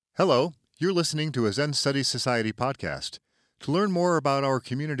Hello, you're listening to a Zen Studies Society podcast. To learn more about our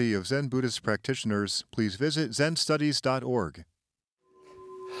community of Zen Buddhist practitioners, please visit zenstudies.org.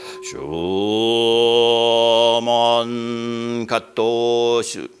 Shomon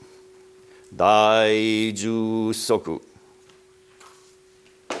Kattoshu Daiju Soku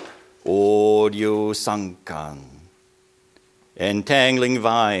Audio Sankan Entangling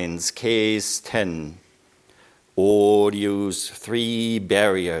Vines, Case 10. Audio's 3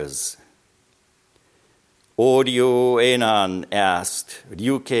 barriers. Audio Enan asked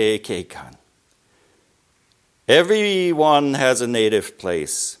Ryukei Keikan, everyone has a native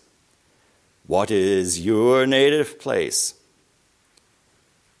place. What is your native place?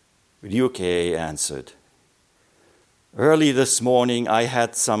 Ryukei answered, early this morning I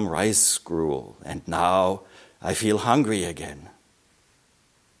had some rice gruel, and now I feel hungry again.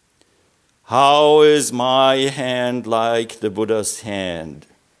 How is my hand like the Buddha's hand?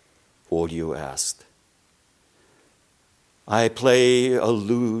 Audio asked. I play a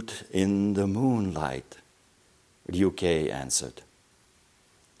lute in the moonlight, Ryukei answered.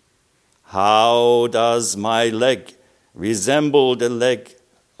 How does my leg resemble the leg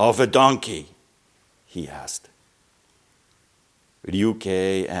of a donkey? He asked.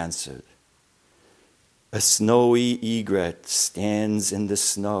 Ryukei answered. A snowy egret stands in the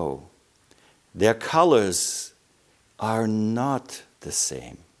snow. Their colors are not the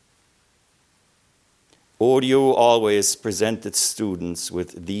same. Audio always presented students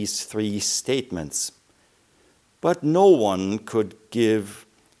with these 3 statements, but no one could give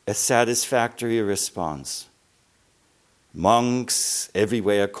a satisfactory response. Monks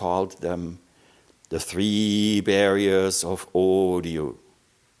everywhere called them the 3 barriers of Audio.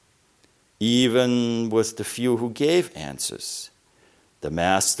 Even with the few who gave answers, the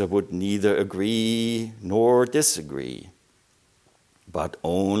master would neither agree nor disagree, but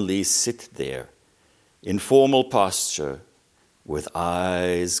only sit there in formal posture with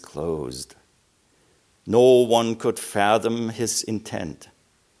eyes closed. No one could fathom his intent.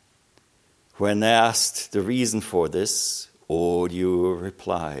 When asked the reason for this, Audio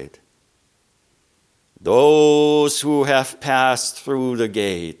replied, those who have passed through the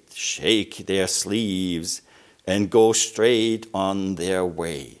gate shake their sleeves and go straight on their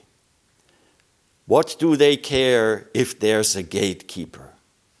way. What do they care if there's a gatekeeper?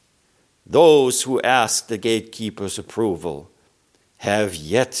 Those who ask the gatekeeper's approval have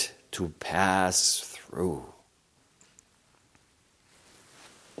yet to pass through.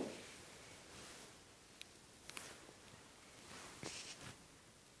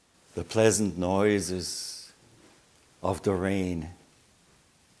 The pleasant noises of the rain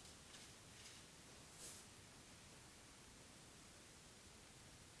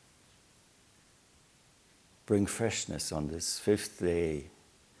bring freshness on this 5th day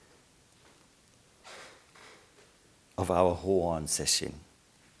of our Hoan session.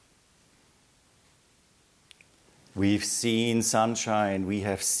 We've seen sunshine, we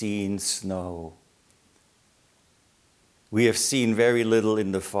have seen snow. We have seen very little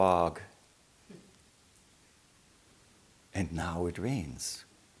in the fog. And now it rains.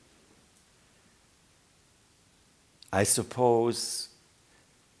 I suppose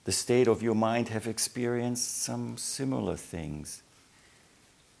the state of your mind have experienced some similar things.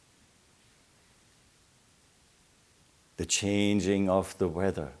 The changing of the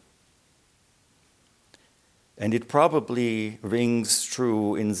weather. And it probably rings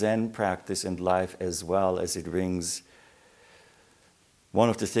true in Zen practice and life as well as it rings. One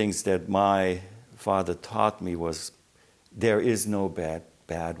of the things that my father taught me was there is no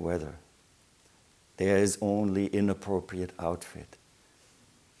bad weather. There is only inappropriate outfit.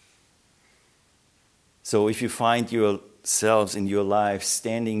 So if you find yourselves in your life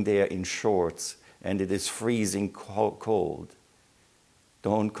standing there in shorts and it is freezing cold,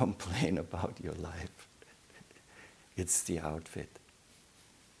 don't complain about your life. It's the outfit.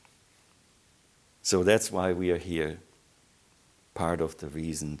 So that's why we are here. Part of the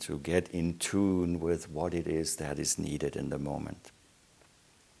reason to get in tune with what it is that is needed in the moment.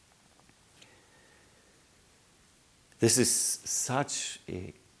 This is such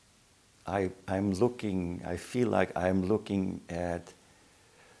a I feel like I'm looking at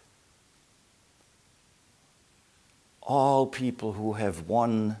all people who have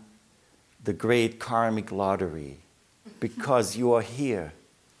won the great karmic lottery because you are here.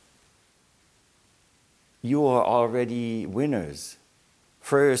 You are already winners.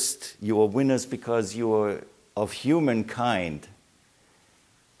 First, you are winners because you are of humankind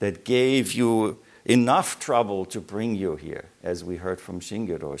that gave you enough trouble to bring you here, as we heard from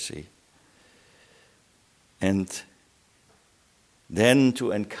Shinge Roshi. And then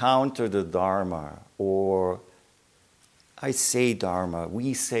to encounter the Dharma, or I say Dharma,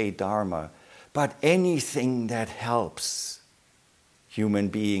 we say Dharma, but anything that helps human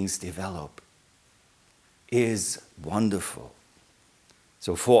beings develop is wonderful.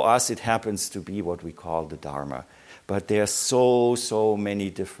 So for us, it happens to be what we call the Dharma. But there are so many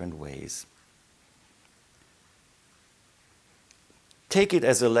different ways. Take it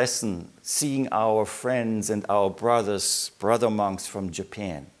as a lesson, seeing our friends and our brother monks from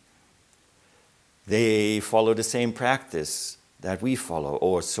Japan. They follow the same practice that we follow,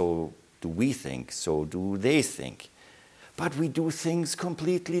 or so do we think, so do they think. But we do things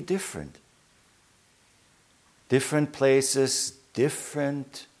completely different. Different places,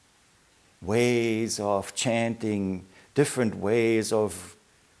 different ways of chanting, different ways of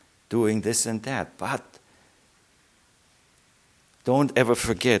doing this and that. But don't ever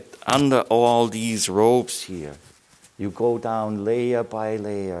forget, under all these robes here, you go down layer by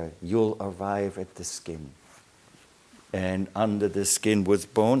layer, you'll arrive at the skin. And under the skin,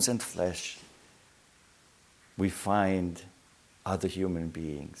 with bones and flesh, we find other human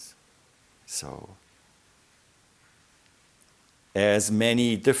beings. So, as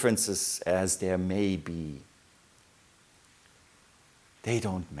many differences as there may be, they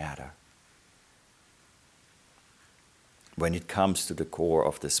don't matter when it comes to the core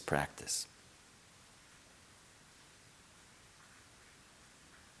of this practice.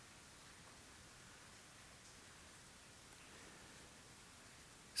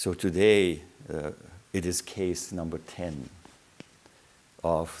 So today, it is case number 10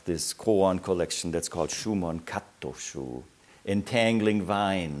 of this koan collection that's called Shumon Kattoshu, Entangling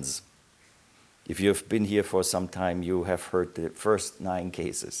Vines. If you've been here for some time, you have heard the first 9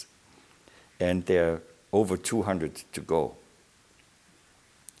 cases, and there are over 200 to go.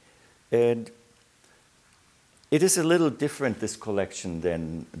 And it is a little different, this collection,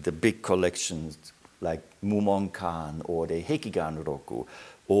 than the big collections like Mumonkan or the Hekigan Roku,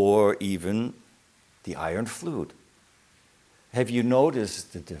 or even the Iron Flute. Have you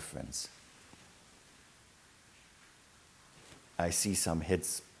noticed the difference? I see some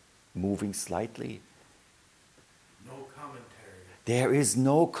heads moving slightly. No commentary. There is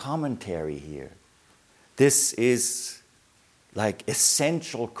no commentary here. This is like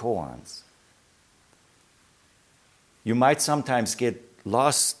essential koans. You might sometimes get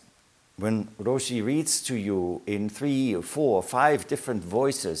lost when Roshi reads to you in 3 or 4 or 5 different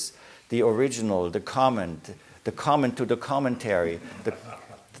voices, the original, the comment to the commentary,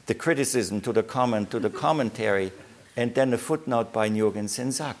 the criticism to the comment to the commentary, and then a footnote by Nyogen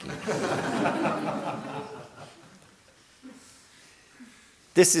Senzaki.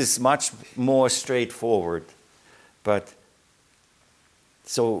 This is much more straightforward, but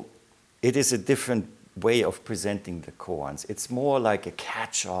so it is a different way of presenting the koans. It's more like a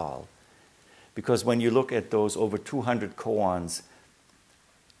catch-all, because when you look at those over 200 koans,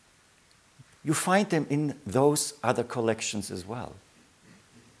 you find them in those other collections as well.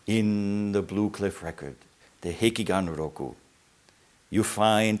 In the Blue Cliff Record, the Hekigan Roku. You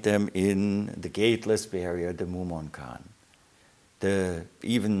find them in the Gateless Barrier, the Mumonkan. There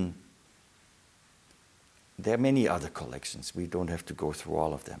are many other collections. We don't have to go through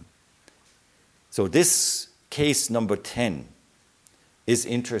all of them. So this case number 10 is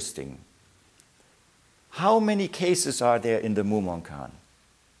interesting. How many cases are there in the Mumonkan?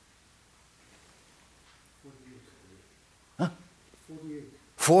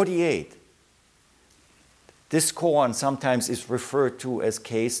 48. This koan sometimes is referred to as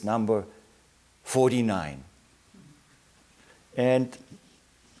case number 49. And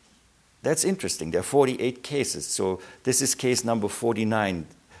that's interesting. There are 48 cases. So this is case number 49,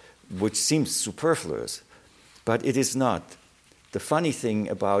 which seems superfluous, but it is not. The funny thing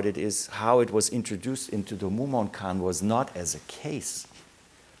about it is how it was introduced into the Mumonkan was not as a case,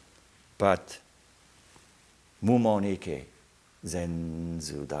 but Mumonike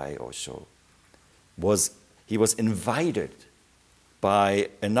Zenzu Dai Osho he was invited by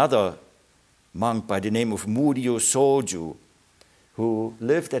another monk by the name of Muryo Soju, who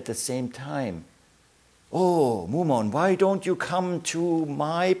lived at the same time. Oh, Mumon, why don't you come to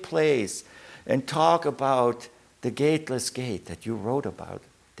my place and talk about the Gateless Gate that you wrote about,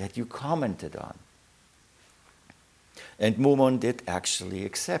 that you commented on? And Mumon did actually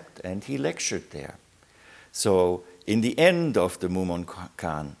accept, and he lectured there. So in the end of the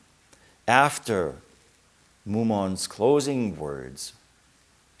Mumonkan, after Mumon's closing words,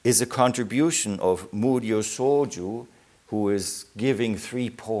 is a contribution of Muryo Soju, who is giving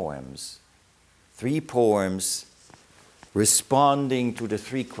 3 poems. 3 poems responding to the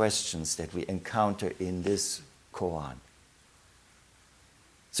 3 questions that we encounter in this koan.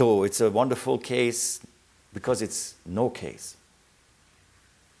 So it's a wonderful case because it's no case.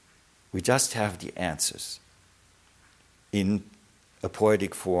 We just have the answers in a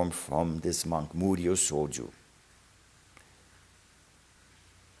poetic form from this monk, Murio Soju.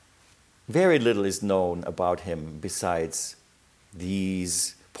 Very little is known about him besides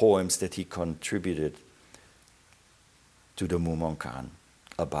these poems that he contributed to the Mumonkan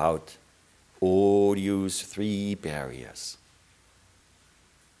about Oryu's 3 barriers.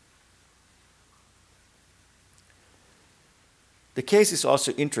 The case is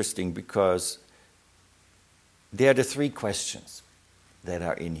also interesting because there are the 3 questions that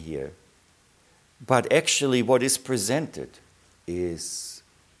are in here. But actually what is presented is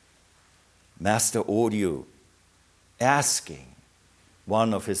Master Oryu asking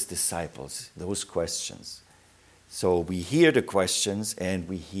one of his disciples those questions. So we hear the questions and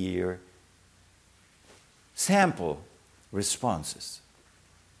we hear sample responses.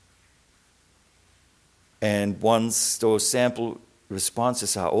 And once those sample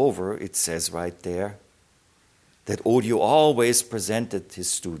responses are over, it says right there that Oryu always presented his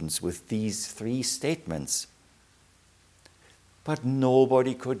students with these 3 statements. But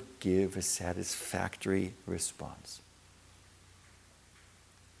nobody could give a satisfactory response.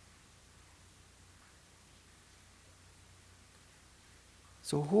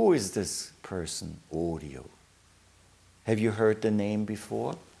 So who is this person, Oryu? Have you heard the name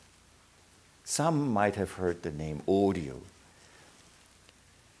before? Some might have heard the name Oryu.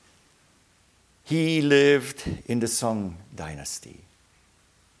 He lived in the Song dynasty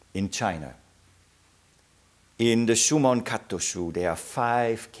in China. In the Shumon Kattoshu, there are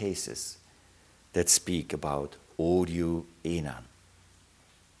 5 cases that speak about Oryu Enan.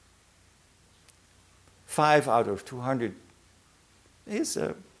 5 out of 200 is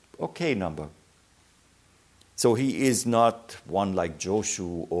an okay number. So he is not one like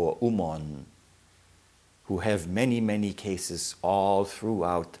Joshu or Umon, who have many, many cases all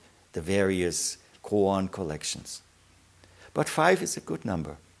throughout the various koan collections. But 5 is a good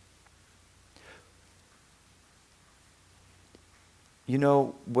number. You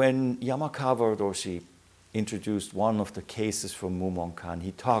know, when Yamakawa Roshi introduced one of the cases from Mumonkan,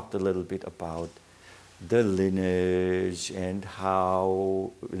 he talked a little bit about the lineage and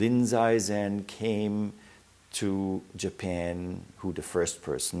how Rinzai Zen came to Japan, who the first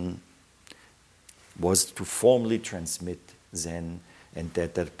person was to formally transmit Zen, and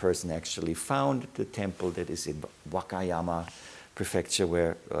that person actually founded the temple that is in Wakayama prefecture,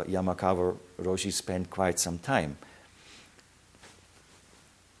 where Yamakawa Roshi spent quite some time.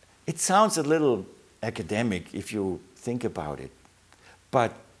 It sounds a little academic if you think about it,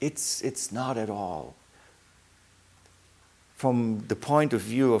 but it's not at all. From the point of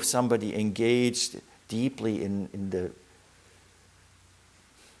view of somebody engaged deeply in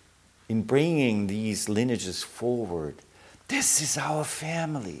bringing these lineages forward, this is our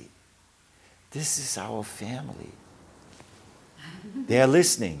family. This is our family. They are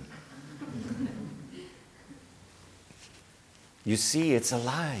listening. You see, it's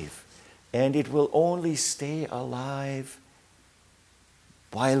alive. And it will only stay alive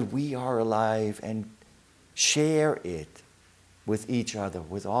while we are alive and share it with each other,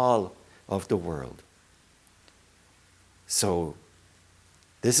 with all of the world. So,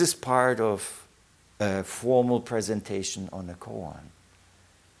 this is part of a formal presentation on a koan.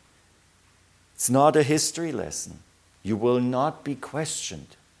 It's not a history lesson. You will not be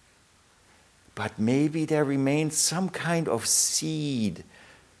questioned. But maybe there remains some kind of seed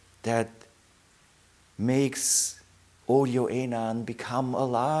that makes Oryu Enan become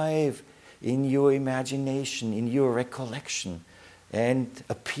alive in your imagination, in your recollection, and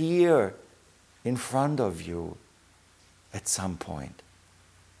appear in front of you at some point.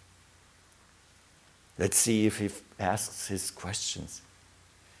 Let's see if he asks his questions.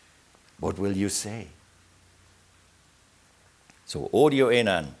 What will you say? So Oryu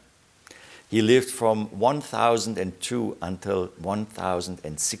Enan, he lived from 1002 until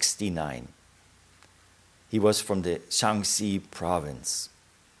 1069. He was from the Shaanxi province.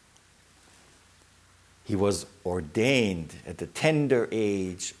 He was ordained at the tender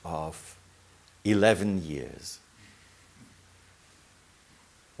age of 11 years.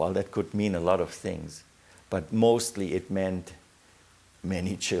 Well, that could mean a lot of things, but mostly it meant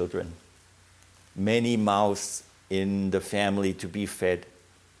many children, many mouths in the family to be fed.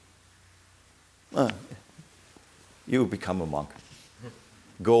 You become a monk.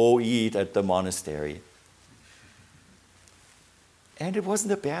 Go eat at the monastery. And it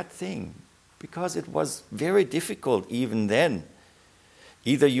wasn't a bad thing, because it was very difficult even then.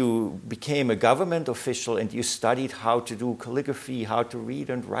 Either you became a government official and you studied how to do calligraphy, how to read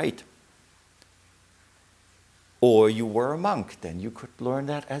and write, or you were a monk, then you could learn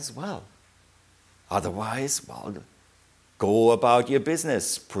that as well. Otherwise, well, go about your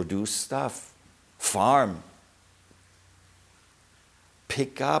business, produce stuff, farm,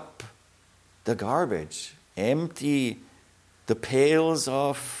 pick up the garbage, empty the pails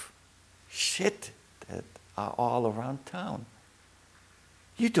of shit that are all around town.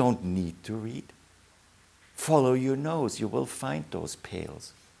 You don't need to read. Follow your nose, you will find those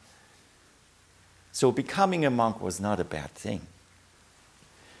pails. So becoming a monk was not a bad thing.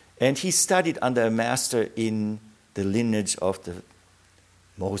 And he studied under a master in the lineage of the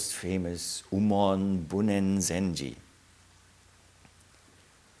most famous Umon Bunen Zenji.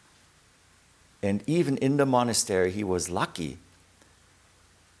 And even in the monastery, he was lucky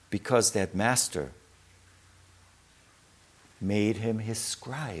because that master made him his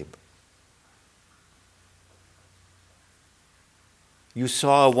scribe. You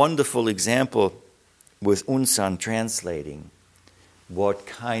saw a wonderful example with Unsan translating what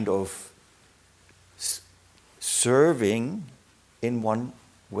kind of serving in one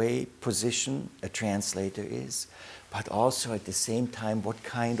way position a translator is, but also at the same time what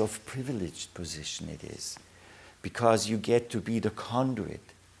kind of privileged position it is. Because you get to be the conduit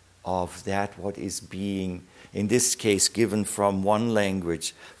of that what is being, in this case, given from one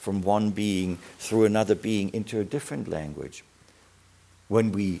language, from one being through another being into a different language.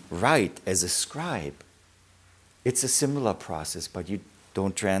 When we write as a scribe, it's a similar process, but you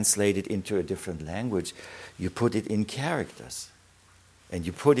don't translate it into a different language. You put it in characters, and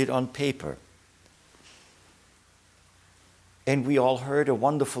you put it on paper. And we all heard a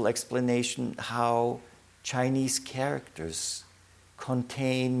wonderful explanation how Chinese characters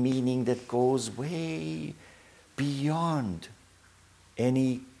contain meaning that goes way beyond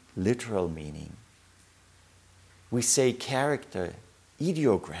any literal meaning. We say character,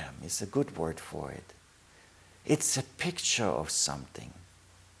 ideogram is a good word for it. It's a picture of something.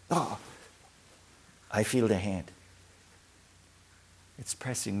 Oh, I feel the hand. It's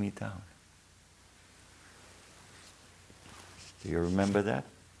pressing me down. Do you remember that?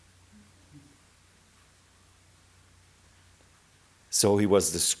 So he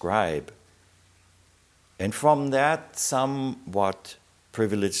was the scribe. And from that somewhat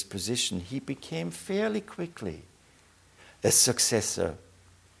privileged position, he became fairly quickly a successor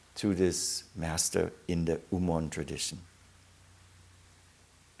to this master in the Umon tradition.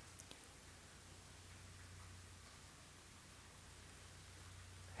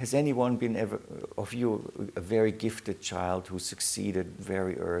 Has anyone been ever, of you, a very gifted child who succeeded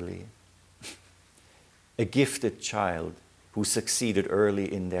very early? A gifted child who succeeded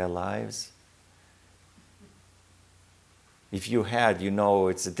early in their lives? If you had, you know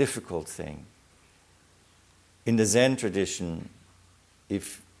it's a difficult thing. In the Zen tradition,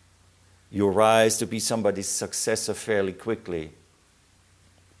 if you rise to be somebody's successor fairly quickly,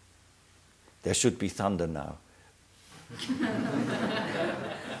 there should be thunder now.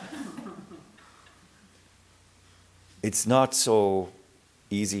 It's not so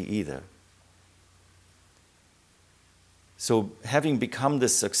easy either. So having become the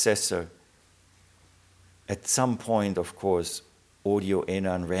successor, at some point, of course, Odio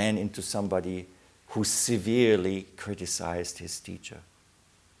Enan ran into somebody who severely criticized his teacher.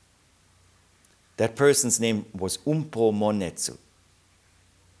 That person's name was Umpo Monetsu.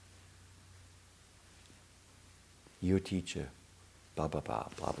 Your teacher, blah, blah, blah,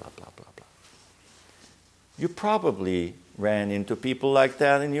 blah, blah, blah, blah, blah. You probably ran into people like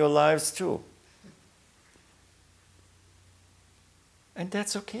that in your lives too. And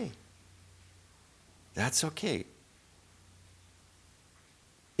that's okay. That's okay.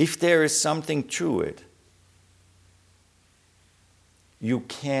 If there is something to it, you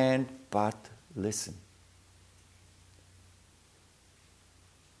can't but listen.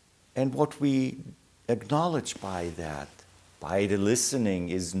 And what we acknowledge by that, by the listening,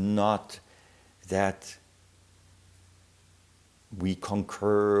 is not that we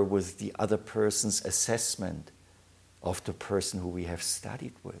concur with the other person's assessment of the person who we have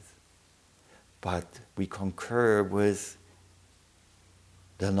studied with, but we concur with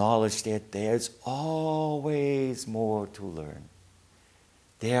the knowledge that there's always more to learn.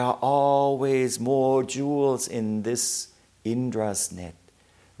 There are always more jewels in this Indra's net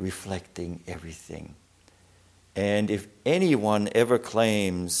reflecting everything. And if anyone ever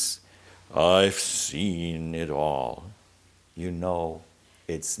claims, I've seen it all, you know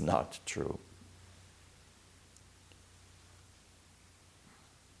it's not true.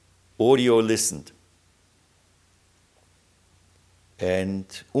 Odio listened. And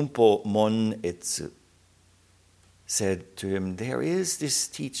Umpo Mon Etsu said to him, there is this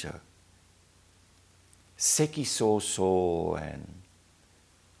teacher, Sekiso Soen,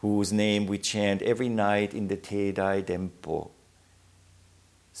 whose name we chant every night in the Teidai Dempo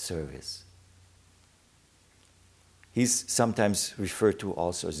service. He's sometimes referred to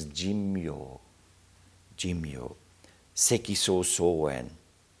also as Jimyo, Sekiso Soen.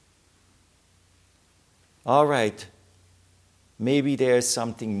 All right, maybe there's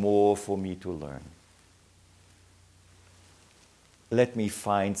something more for me to learn. Let me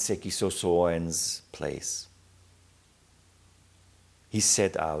find Sekiso Soen's place. He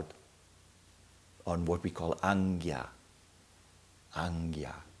set out on what we call Angya,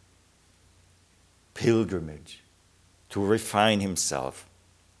 pilgrimage, to refine himself.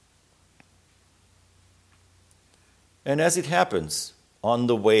 And as it happens, on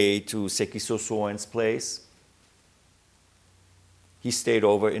the way to Sekiso Soen's place, he stayed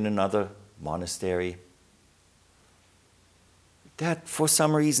over in another monastery that for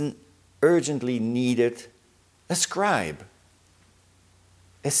some reason urgently needed a scribe,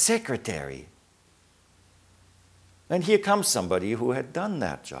 a secretary. And here comes somebody who had done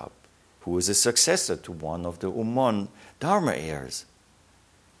that job, who is a successor to one of the Umon Dharma heirs.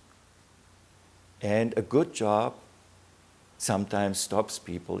 And a good job sometimes stops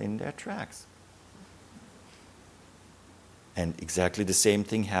people in their tracks. And exactly the same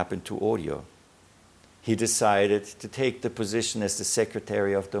thing happened to Oryo. He decided to take the position as the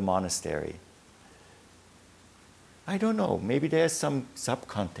secretary of the monastery. I don't know, maybe there's some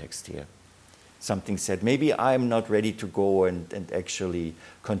subcontext here. Something said, maybe I'm not ready to go and actually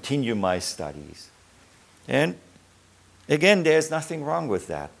continue my studies. And again, there's nothing wrong with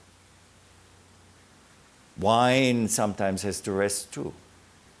that. Wine sometimes has to rest too,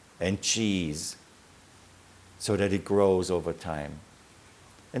 and cheese, so that it grows over time.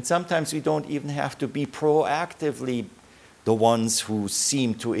 And sometimes we don't even have to be proactively the ones who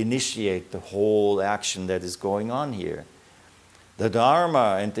seem to initiate the whole action that is going on here. The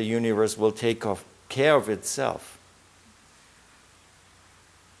Dharma and the universe will take care of itself.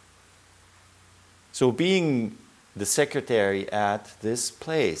 So being the secretary at this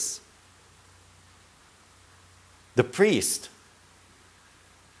place, the priest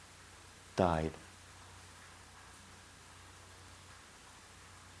died.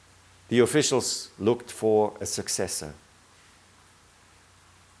 The officials looked for a successor.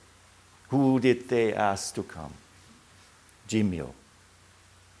 Who did they ask to come? Jimyo.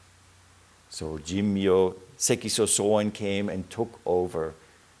 So Jimyo, Sekiso Soen came and took over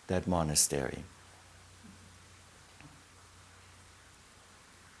that monastery.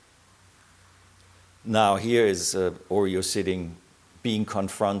 Now here is Oryo sitting, being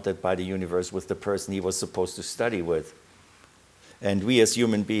confronted by the universe with the person he was supposed to study with. And we as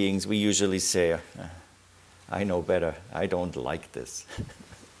human beings, we usually say, I know better, I don't like this.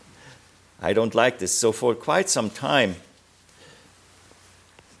 I don't like this. So for quite some time,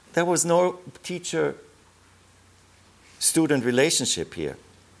 there was no teacher-student relationship here.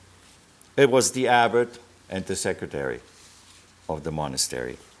 It was the abbot and the secretary of the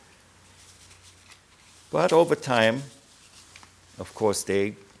monastery. But over time, of course,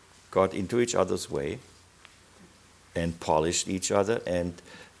 they got into each other's way and polished each other. And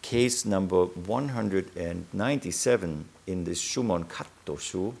case number 197 in this Shumon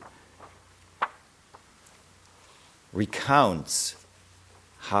Kattoshu recounts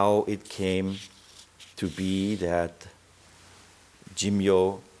how it came to be that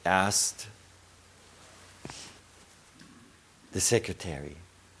Jimyo asked the secretary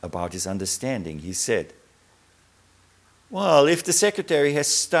about his understanding. He said, well, if the secretary has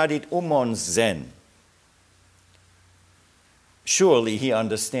studied Umon Zen, surely he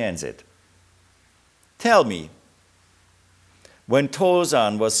understands it. Tell me, when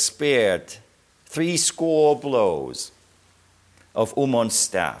Tozan was spared 70 blows of Umon's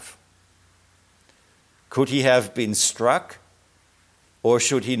staff, could he have been struck, or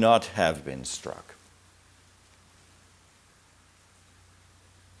should he not have been struck?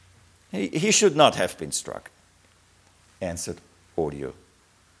 He should not have been struck, answered Oryo.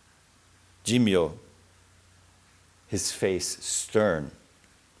 Jimyo, his face stern,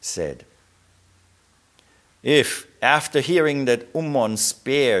 said, if, after hearing that Umon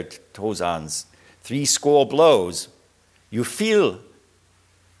spared Tozan's 70 blows, you feel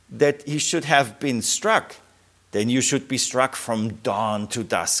that he should have been struck, then you should be struck from dawn to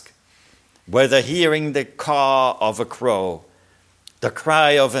dusk, whether hearing the caw of a crow, the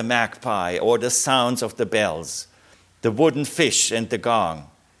cry of a magpie, or the sounds of the bells, the wooden fish and the gong.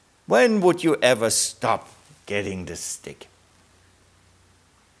 When would you ever stop getting the stick?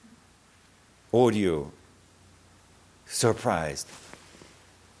 Audio, surprised,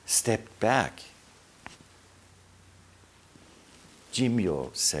 stepped back.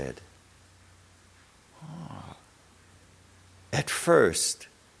 Jimyo said, at first,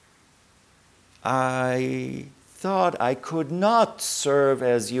 I thought I could not serve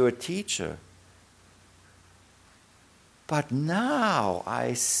as your teacher. But now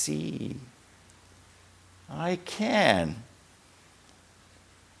I see I can.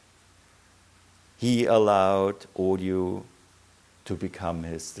 He allowed Audio to become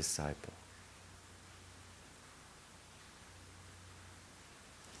his disciple.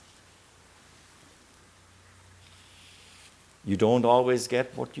 You don't always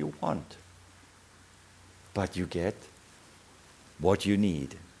get what you want, but you get what you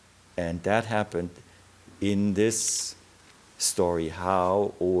need. And that happened in this story,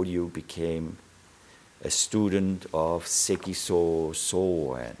 how Audio became a student of Sekiso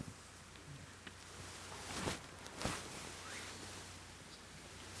Soen.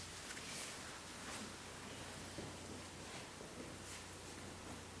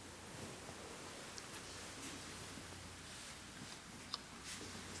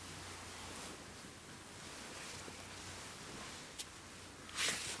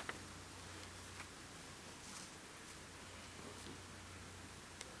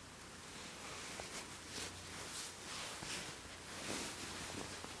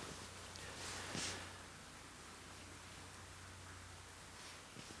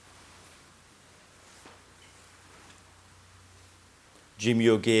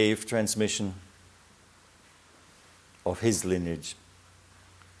 Jimyo gave transmission of his lineage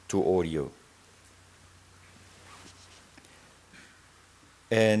to Audio.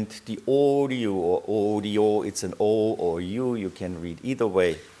 And the Audio or Audio, it's an O or U, you can read either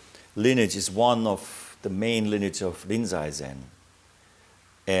way. Lineage is one of the main lineage of Rinzai Zen.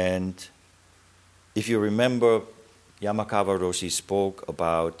 And if you remember, Yamakawa Roshi spoke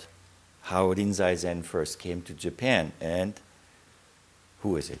about how Rinzai Zen first came to Japan. And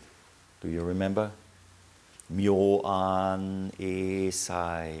who is it? Do you remember? Myoan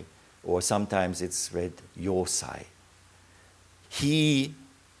Eisai, or sometimes it's read Yosai. He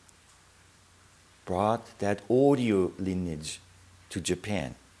brought that Audio lineage to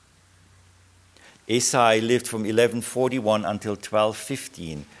Japan. Eisai lived from 1141 until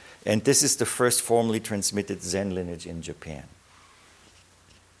 1215, and this is the first formally transmitted Zen lineage in Japan.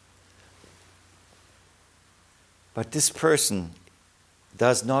 But this person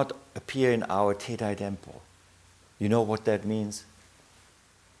does not appear in our Teidai Denpo. You know what that means?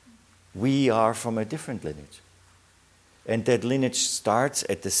 We are from a different lineage. And that lineage starts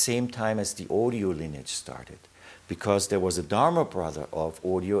at the same time as the Audio lineage started. Because there was a Dharma brother of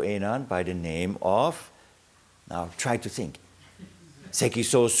Audio Enan by the name of, now try to think,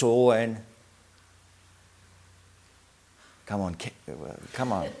 Sekiso Soen. Come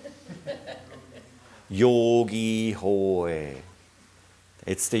on. Yogi Hoe.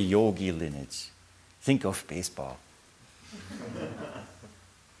 It's the Yogi lineage. Think of baseball.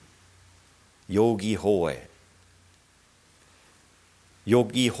 Yogi Hoe.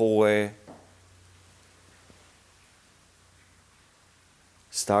 Yogi Hoe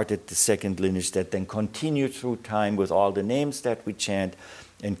started the second lineage that then continued through time with all the names that we chant,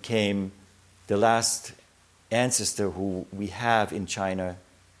 and came the last ancestor who we have in China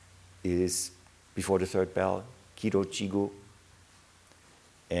is before the third bell, Kido Chigu.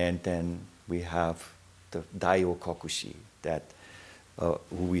 And then we have the Daio Kokushi, that who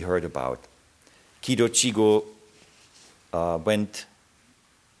we heard about. Kido Chigo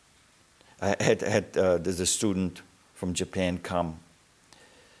had the student from Japan come.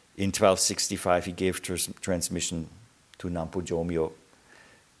 In 1265, he gave transmission to Nampo Jomyo,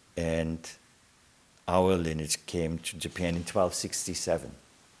 and our lineage came to Japan in 1267.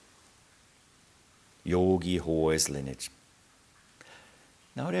 Yogi Hoe's lineage.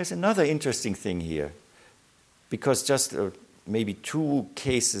 Now there's another interesting thing here, because just maybe 2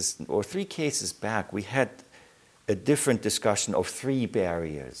 cases or 3 cases back, we had a different discussion of 3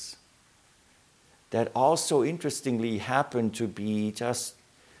 barriers that also interestingly happened to be just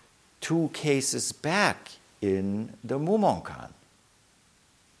 2 cases back in the Mumonkan.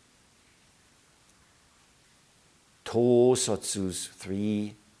 Tosotsu's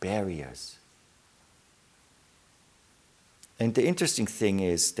 3 barriers. And the interesting thing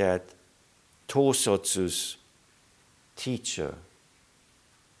is that Tosotsu's teacher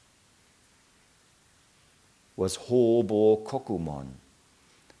was Hobo Kokumon,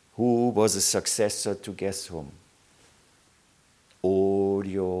 who was a successor to Gesum,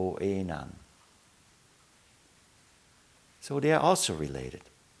 Oryo Enan. So they are also related.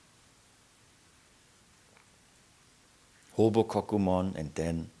 Hobokokumon, and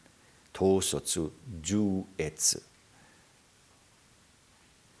then Tosotsu Juetsu.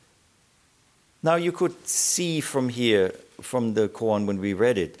 Now you could see from here, from the koan when we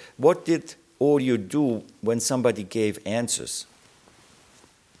read it, what did Oryu do when somebody gave answers?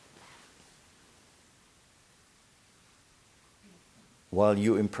 Well,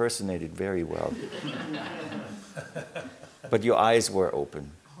 you impersonated very well. But your eyes were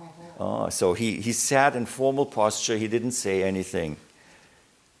open. Oh, so he sat in formal posture, he didn't say anything.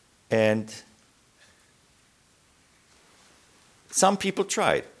 And some people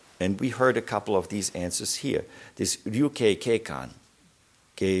tried. And we heard a couple of these answers here. This Ryukei Keikan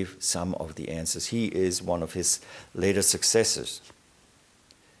gave some of the answers. He is one of his later successors.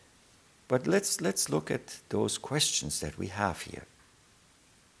 But let's look at those questions that we have here.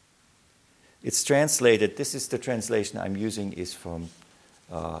 It's translated, this is the translation I'm using, is from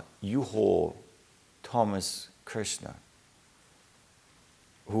Yuho Thomas Kirshner,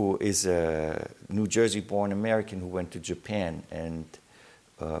 who is a New Jersey-born American who went to Japan and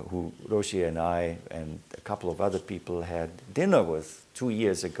who Roshi and I and a couple of other people had dinner with 2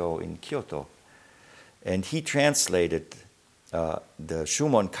 years ago in Kyoto. And he translated the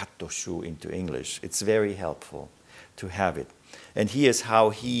Shumon Kattoshu into English. It's very helpful to have it. And here's how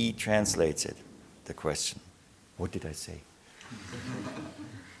he translates it, the question. What did I say?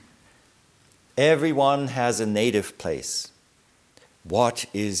 Everyone has a native place. What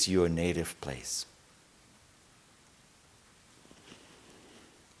is your native place?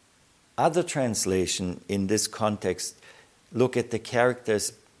 Other translation in this context look at the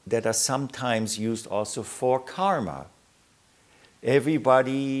characters that are sometimes used also for karma.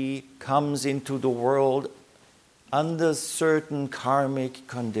 Everybody comes into the world under certain karmic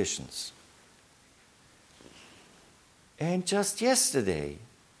conditions. And just yesterday,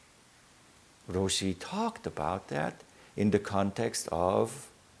 Roshi talked about that in the context of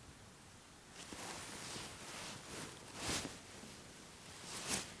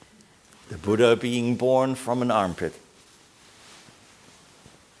the Buddha being born from an armpit.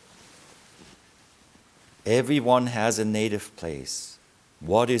 Everyone has a native place.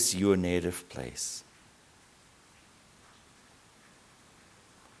 What is your native place?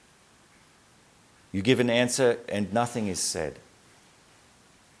 You give an answer and nothing is said.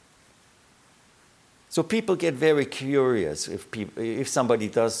 So people get very curious if somebody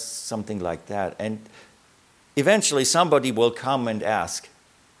does something like that. And eventually somebody will come and ask,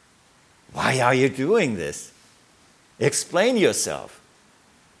 why are you doing this? Explain yourself.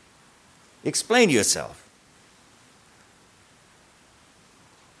 Explain yourself.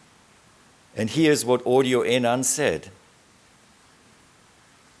 And here's what Oryu Enan said.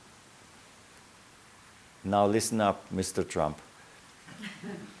 Now listen up, Mr. Trump.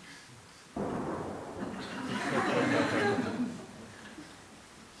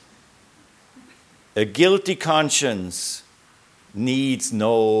 A guilty conscience needs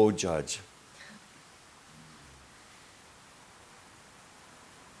no judge.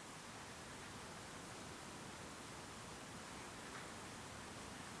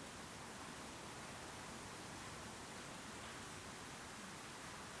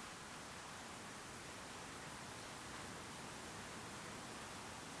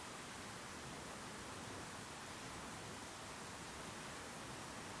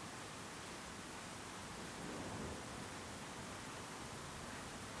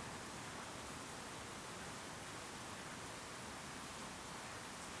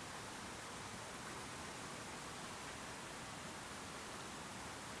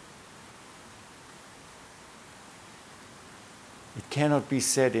 It cannot be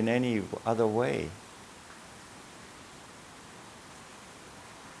said in any other way.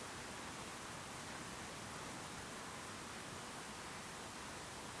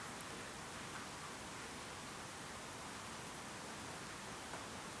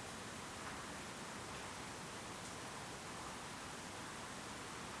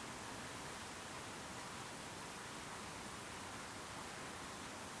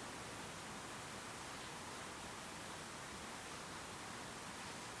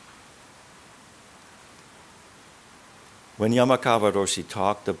 When Yamakawa Roshi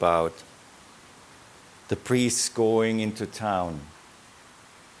talked about the priests going into town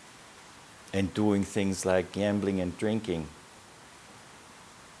and doing things like gambling and drinking,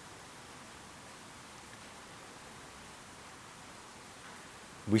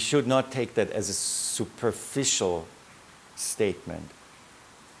 we should not take that as a superficial statement.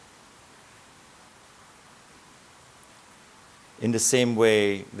 In the same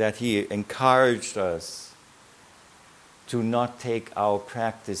way that he encouraged us to not take our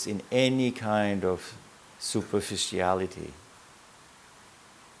practice in any kind of superficiality.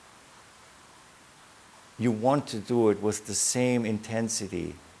 You want to do it with the same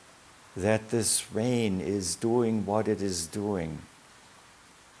intensity that this rain is doing what it is doing.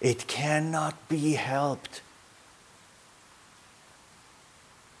 It cannot be helped.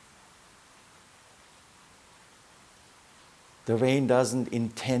 The rain doesn't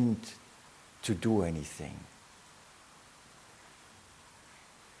intend to do anything.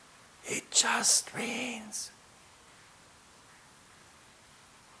 It just rains.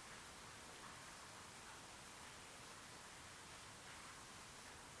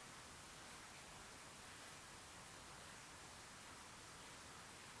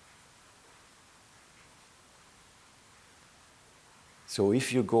 So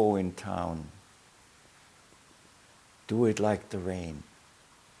if you go in town, do it like the rain.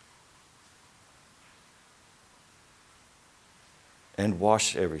 And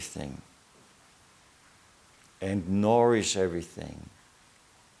wash everything. And nourish everything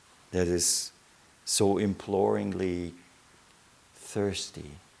that is so imploringly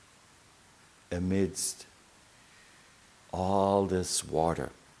thirsty amidst all this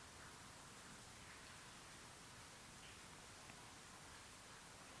water.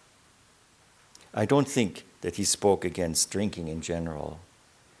 I don't think that he spoke against drinking in general,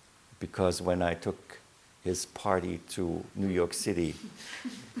 because when I took his party to New York City,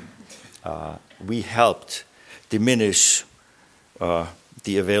 we helped diminish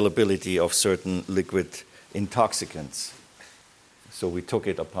the availability of certain liquid intoxicants. So we took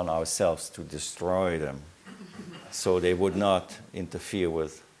it upon ourselves to destroy them so they would not interfere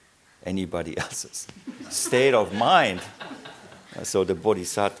with anybody else's state of mind. So the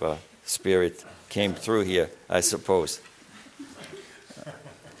Bodhisattva spirit came through here, I suppose.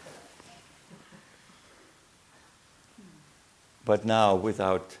 But now,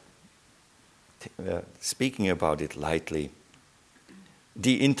 without speaking about it lightly,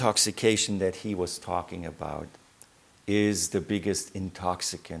 the intoxication that he was talking about is the biggest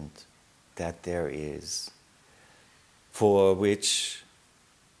intoxicant that there is, for which,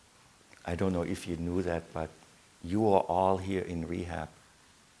 I don't know if you knew that, but you are all here in rehab.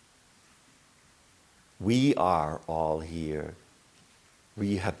 We are all here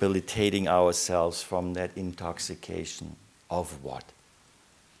rehabilitating ourselves from that intoxication of what?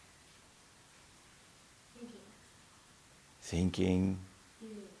 Thinking.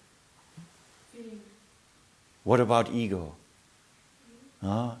 What about ego?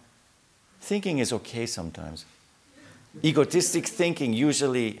 Thinking is okay sometimes. Egotistic thinking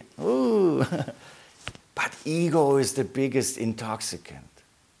usually, ooh. But ego is the biggest intoxicant.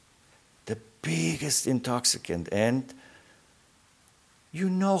 The biggest intoxicant. And you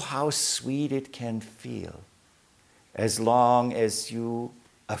know how sweet it can feel as long as you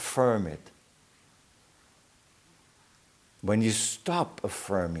affirm it. When you stop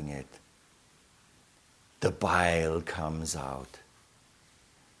affirming it, the bile comes out.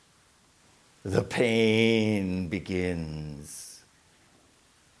 The pain begins.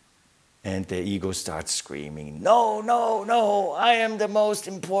 And the ego starts screaming, no, no, no, I am the most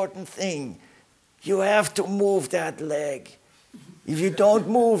important thing. You have to move that leg. If you don't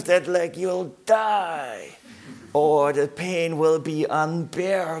move that leg, you'll die. Or the pain will be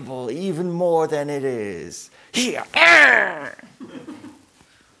unbearable, even more than it is. Here.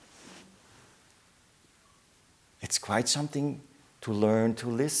 It's quite something to learn to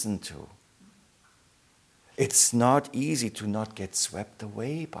listen to. It's not easy to not get swept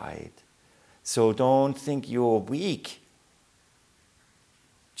away by it. So don't think you're weak.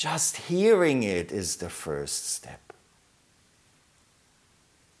 Just hearing it is the first step.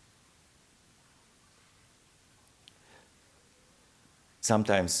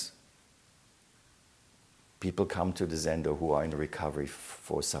 Sometimes people come to the Zendo who are in recovery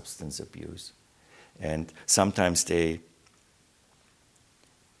for substance abuse. And sometimes they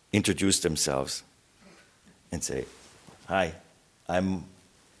introduce themselves and say, hi, I'm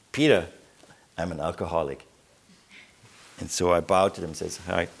Peter. I'm an alcoholic. And so I bow to them and says,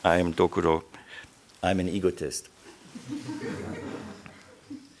 hi, I am Dokuro. I'm an egotist.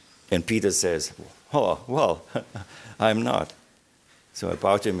 And Peter says, oh, well, I'm not. So I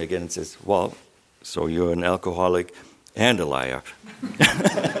bow to him again and says, well, so you're an alcoholic and a liar.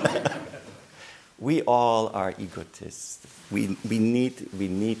 We all are egotists. We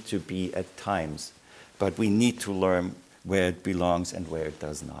need to be at times, but we need to learn where it belongs and where it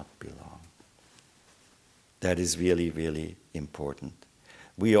does not belong. That is really, really important.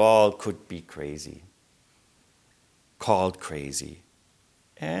 We all could be crazy, called crazy.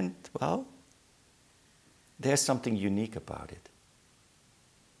 And, well, there's something unique about it.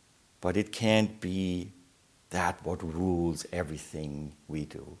 But it can't be That what rules everything we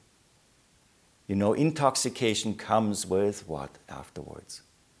do. You know, intoxication comes with what afterwards?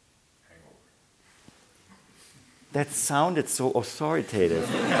 Hangover. That sounded so authoritative.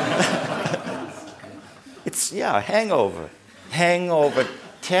 Hangover. Hangover,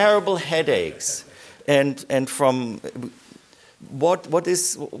 terrible headaches. And from what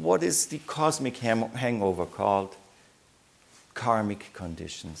is the cosmic hangover called? Karmic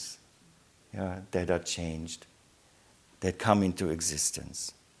conditions that are changed, that come into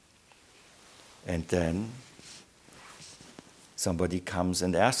existence. And then somebody comes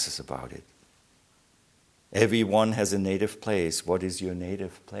and asks us about it. Everyone has a native place. What is your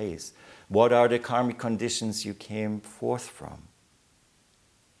native place? What are the karmic conditions you came forth from?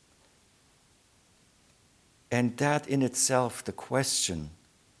 And that in itself, the question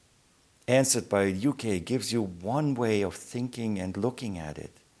answered by Ryukei gives you one way of thinking and looking at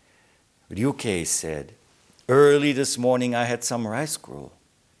it. Ryukei said, early this morning I had some rice gruel,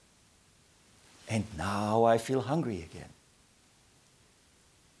 and now I feel hungry again.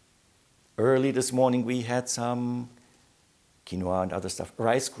 Early this morning we had some quinoa and other stuff,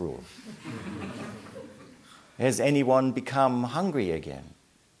 rice gruel. Has anyone become hungry again?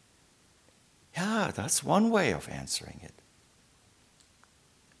 Yeah, that's one way of answering it.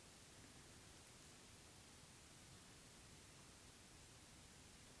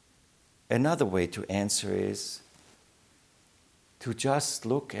 Another way to answer is to just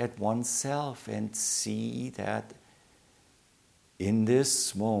look at oneself and see that in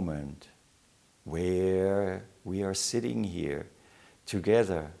this moment where we are sitting here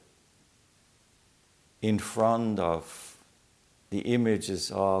together in front of the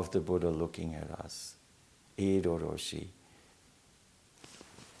images of the Buddha looking at us, Edo Roshi,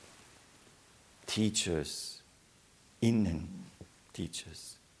 teachers, Innen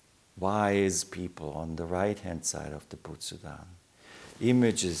teachers, wise people on the right-hand side of the Butsudan,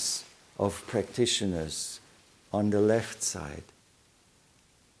 images of practitioners on the left side,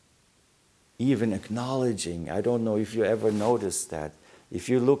 even acknowledging, I don't know if you ever noticed that, if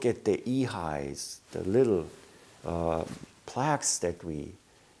you look at the ihais, the little plaques that we,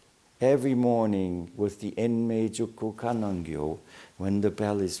 every morning with the Enmei Juku Kanangyo, when the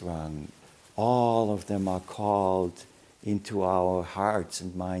bell is rung, all of them are called into our hearts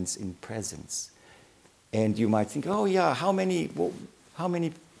and minds in presence. And you might think, oh yeah, how many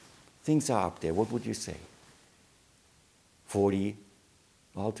things are up there? What would you say? 40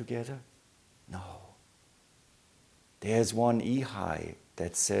 altogether? No. There's one ihai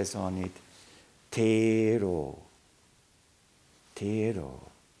that says on it, Tero.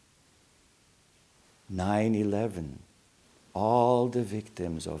 Tero. 9/11. All the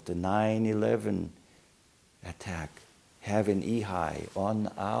victims of the 9/11 attack have an ihai on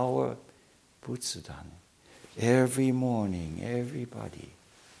our Butsudan. Every morning, everybody.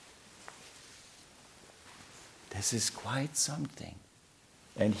 This is quite something.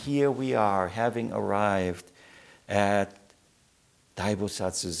 And here we are, having arrived at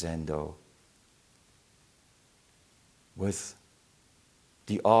Daibosatsu Zendo with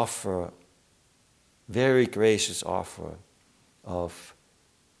the offer, very gracious offer of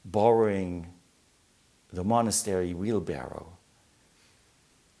borrowing the monastery wheelbarrow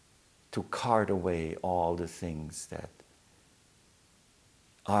to cart away all the things that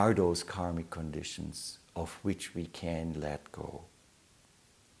are those karmic conditions of which we can let go.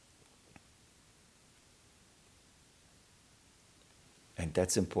 And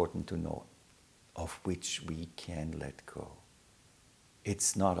that's important to know, of which we can let go.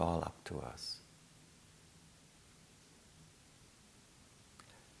 It's not all up to us.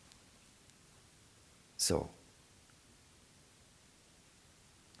 So,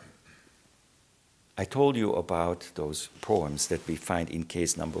 I told you about those poems that we find in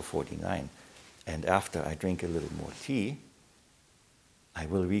case number 49. And after I drink a little more tea, I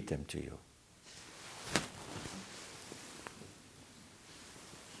will read them to you.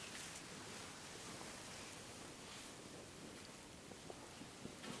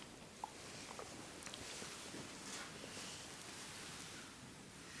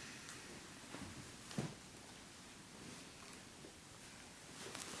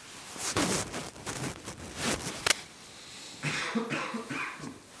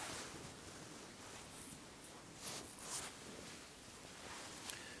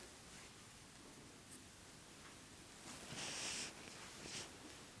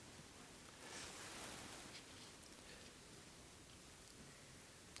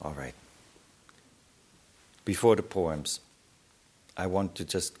 All right. Before the poems, I want to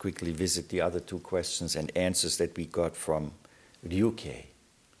just quickly visit the other two questions and answers that we got from Ryukei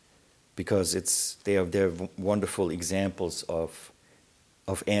because they're wonderful examples of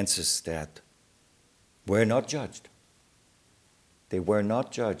answers that were not judged. They were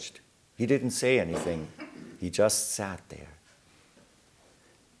not judged. He didn't say anything. He just sat there.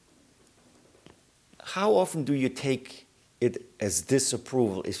 How often do you take it as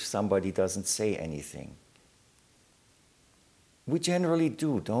disapproval if somebody doesn't say anything? We generally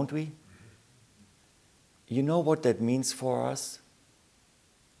do, don't we? You know what that means for us?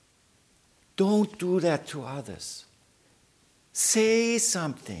 Don't do that to others. Say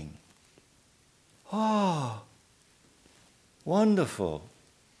something. Oh, wonderful.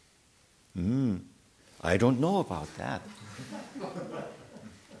 I don't know about that.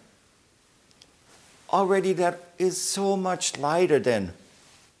 Already that is so much lighter than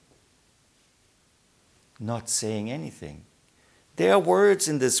not saying anything. There are words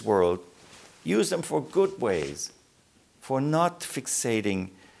in this world. Use them for good ways, for not fixating,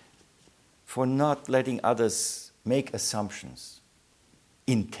 for not letting others make assumptions,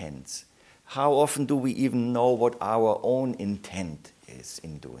 intents. How often do we even know what our own intent is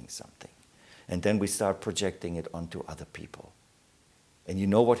in doing something? And then we start projecting it onto other people. And you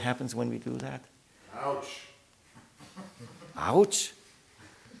know what happens when we do that? Ouch. Ouch?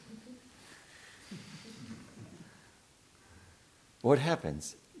 What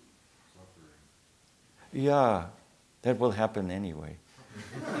happens? Yeah, that will happen anyway.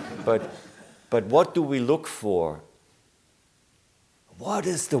 But what do we look for? What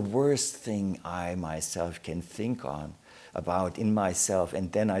is the worst thing I myself can think about in myself,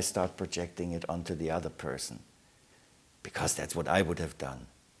 and then I start projecting it onto the other person, because that's what I would have done.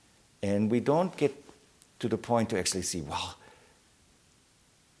 And we don't get to the point to actually see, well,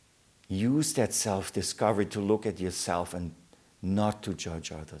 use that self-discovery to look at yourself and not to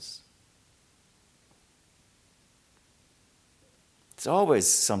judge others. It's always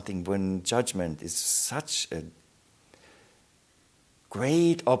something when judgment is such a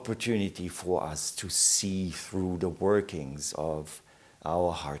great opportunity for us to see through the workings of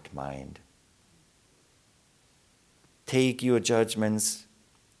our heart-mind. Take your judgments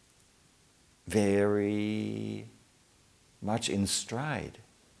very much in stride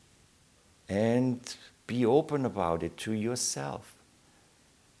and be open about it to yourself.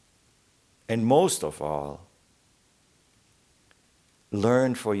 And most of all,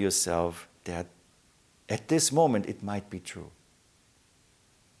 learn for yourself that at this moment it might be true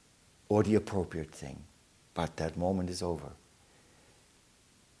or the appropriate thing, but that moment is over.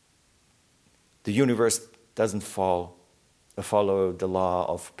 The universe doesn't follow the law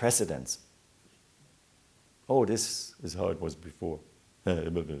of precedence. Oh, this is how it was before.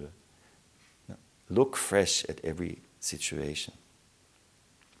 No. Look fresh at every situation.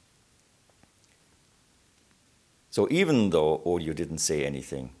 So even though Audio didn't say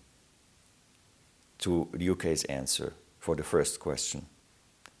anything to UK's answer for the first question,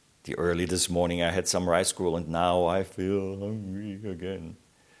 the early this morning I had some rice gruel and now I feel hungry again.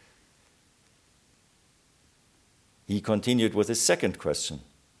 He continued with his second question.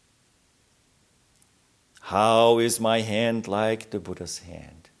 How is my hand like the Buddha's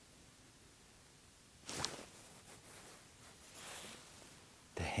hand?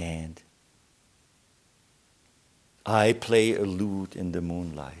 The hand. I play a lute in the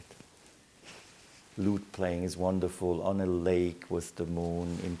moonlight. Lute playing is wonderful on a lake with the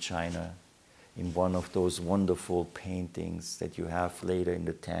moon in China, in one of those wonderful paintings that you have later in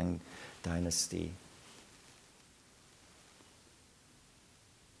the Tang Dynasty.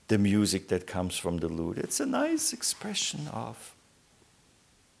 The music that comes from the lute, it's a nice expression of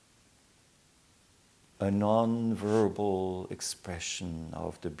a non-verbal expression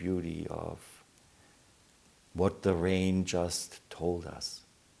of the beauty of what the rain just told us.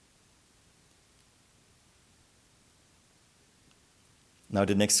 Now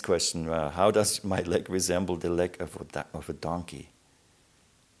the next question, how does my leg resemble the leg of a donkey?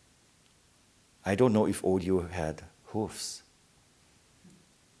 I don't know if Audio had hoofs.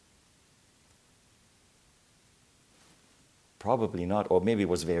 Probably not, or maybe it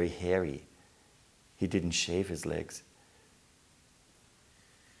was very hairy. He didn't shave his legs.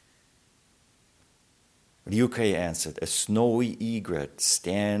 The UK answered, a snowy egret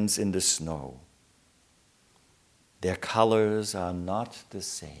stands in the snow. Their colors are not the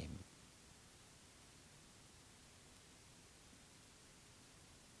same.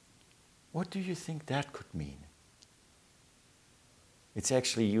 What do you think that could mean? It's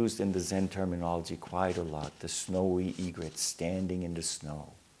actually used in the Zen terminology quite a lot, the snowy egret standing in the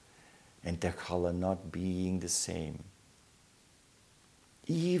snow and their color not being the same.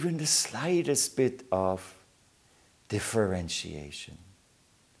 Even the slightest bit of differentiation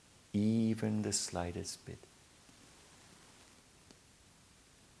even the slightest bit.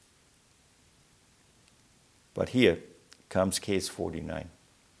 But here comes case 49.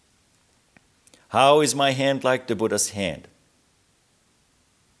 How is my hand like the Buddha's hand?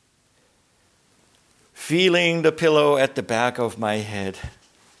 Feeling the pillow at the back of my head,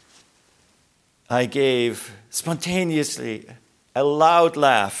 I gave spontaneously a loud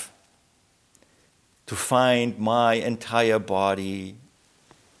laugh to find my entire body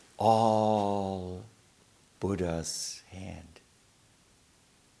all Buddha's hand.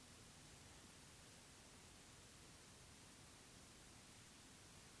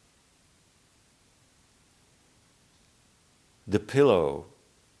 The pillow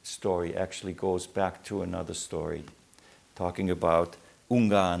story actually goes back to another story, talking about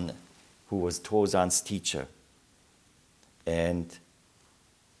Ungan, who was Tozan's teacher. And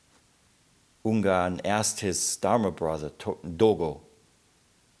Ungan asked his Dharma brother, Dogo,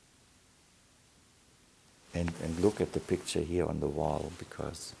 and look at the picture here on the wall,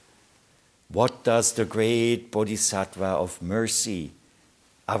 because what does the great Bodhisattva of mercy,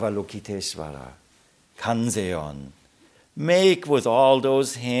 Avalokiteshvara, Kanzeon, make with all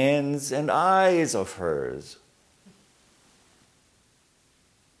those hands and eyes of hers?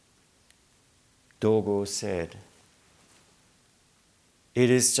 Dogo said, it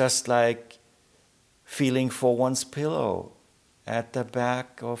is just like feeling for one's pillow at the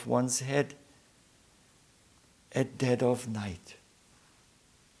back of one's head at dead of night.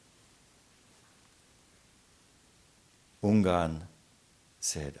 Ungan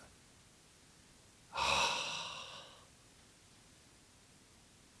said,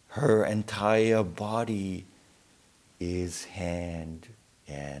 her entire body is hand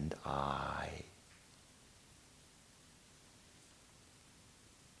and eye.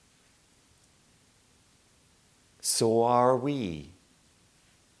 So are we,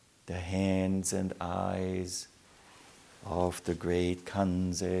 the hands and eyes of the great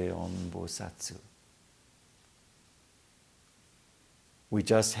Kanzeon Bosatsu. We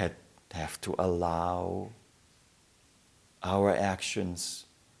just have to allow our actions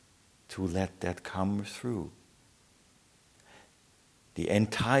to let that come through. The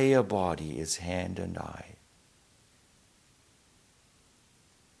entire body is hand and eye.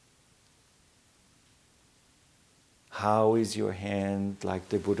 How is your hand like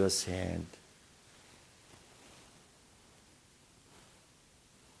the Buddha's hand?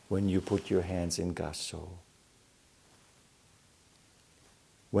 When you put your hands in Gassho.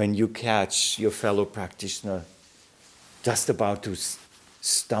 When you catch your fellow practitioner just about to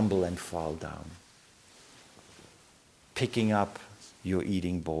stumble and fall down. Picking up your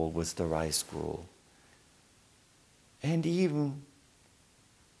eating bowl with the rice gruel. And even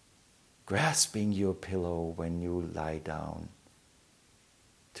grasping your pillow when you lie down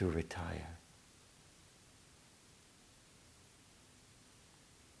to retire.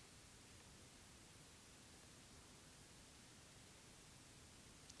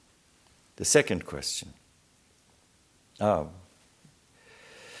 The second question.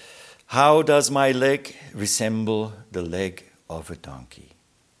 How does my leg resemble the leg of a donkey?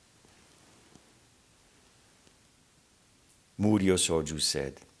 Muryo Shoju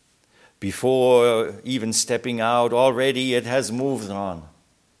said, before even stepping out, already it has moved on,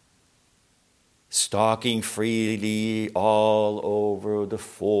 stalking freely all over the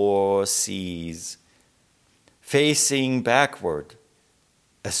four seas, facing backward,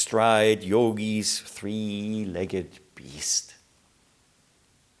 astride Yogi's three-legged beast.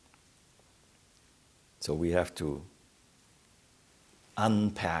 So we have to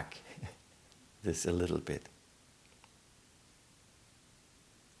unpack this a little bit.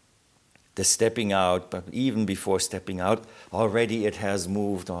 The stepping out, but even before stepping out, already it has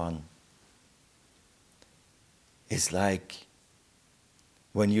moved on. It's like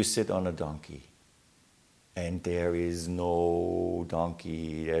when you sit on a donkey and there is no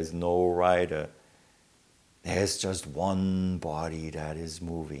donkey, there's no rider. There's just one body that is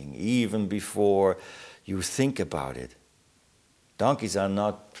moving, even before you think about it. Donkeys are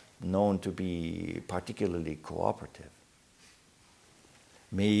not known to be particularly cooperative.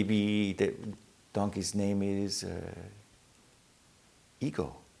 Maybe the donkey's name is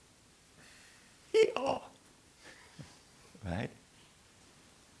Ego. Ego. Right?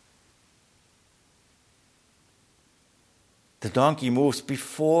 The donkey moves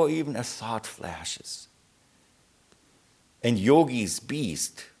before even a thought flashes. And Yogi's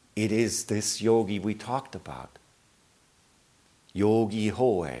beast, it is this yogi we talked about. Yogi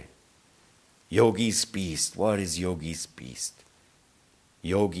Hoe. Yogi's beast. What is Yogi's beast?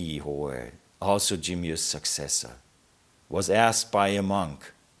 Yogi Hoe, also Jimyo's successor, was asked by a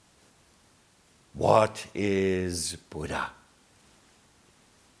monk, "What is Buddha?"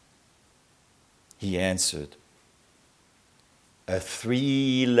 He answered, "A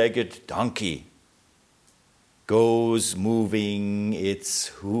three-legged donkey goes moving its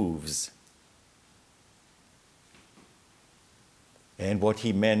hooves." And what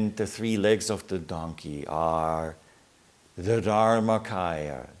he meant, the three legs of the donkey, are the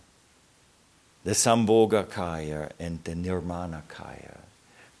Dharmakaya, the Sambhogakaya, and the Nirmanakaya,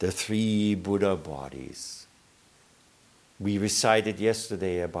 the three Buddha bodies. We recited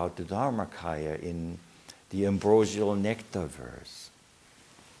yesterday about the Dharmakaya in the Ambrosial Nectar verse.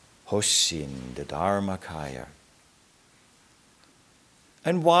 Hoshin, the Dharmakaya.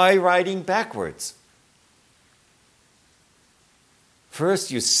 And why riding backwards?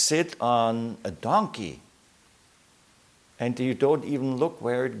 First, you sit on a donkey, and you don't even look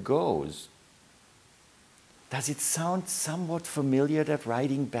where it goes. Does it sound somewhat familiar, that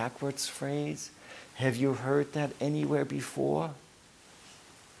riding backwards phrase? Have you heard that anywhere before?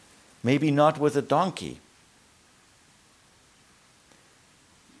 Maybe not with a donkey.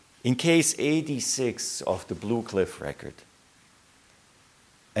 In case 86 of the Blue Cliff record,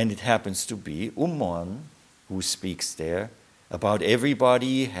 and it happens to be Ummon who speaks there, about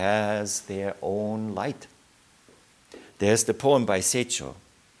everybody has their own light. There's the poem by Secho,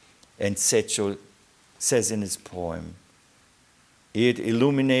 and Secho says in his poem, "It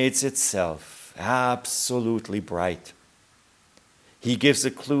illuminates itself, absolutely bright." He gives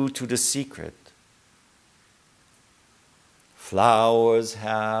a clue to the secret. Flowers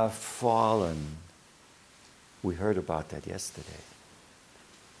have fallen. We heard about that yesterday.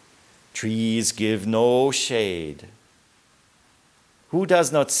 Trees give no shade. Who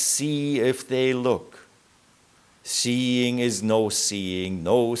does not see if they look? Seeing is no seeing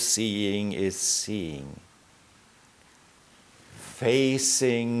is seeing.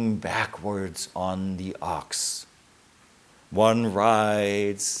 Facing backwards on the ox, one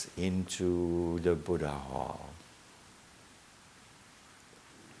rides into the Buddha hall.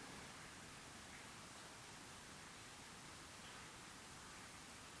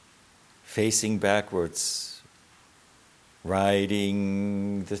 Facing backwards,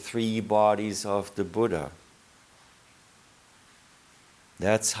 riding the three bodies of the Buddha.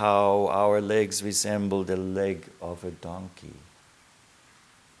 That's how our legs resemble the leg of a donkey.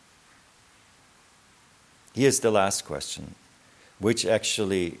 Here's the last question, which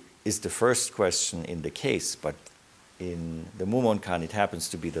actually is the first question in the case, but in the Mumonkan it happens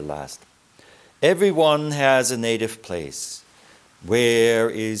to be the last. Everyone has a native place. Where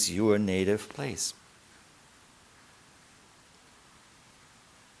is your native place?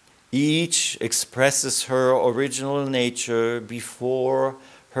 Each expresses her original nature before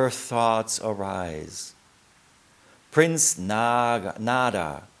her thoughts arise. Prince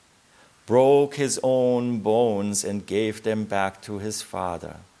Nada broke his own bones and gave them back to his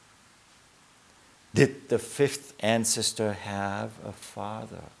father. Did the fifth ancestor have a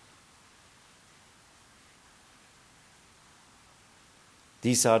father?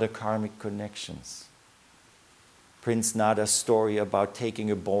 These are the karmic connections. Prince Nada's story about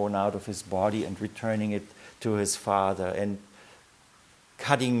taking a bone out of his body and returning it to his father, and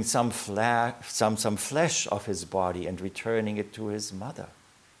cutting some flesh off his body and returning it to his mother.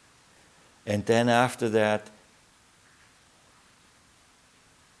 And then after that,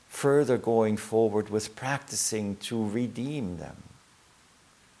 further going forward with practicing to redeem them.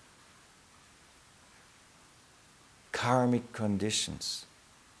 Karmic conditions.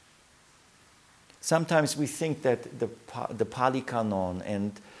 Sometimes we think that the Pali Canon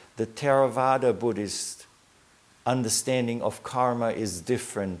and the Theravada Buddhist understanding of karma is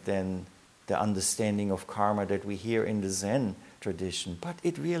different than the understanding of karma that we hear in the Zen tradition, but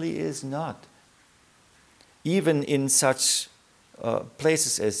it really is not. Even in such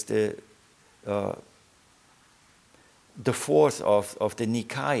places as the fourth of the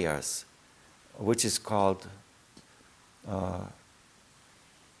Nikayas, which is called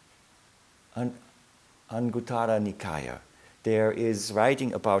Anguttara Nikaya, there is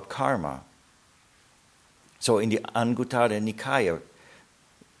writing about karma. So in the Anguttara Nikaya,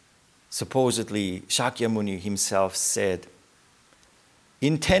 supposedly Shakyamuni himself said,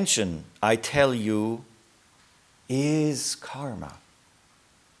 "Intention, I tell you, is karma.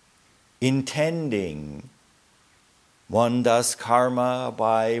 Intending, one does karma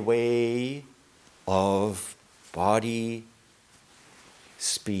by way of body,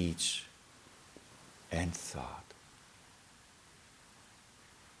 speech, and thought."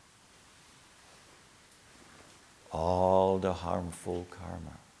 All the harmful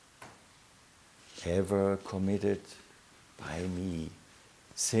karma ever committed by me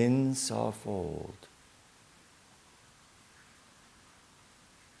Since of old.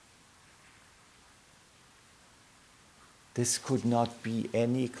 This could not be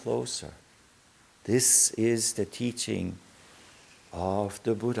any closer. This is the teaching of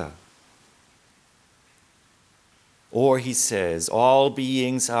the Buddha. Or he says, all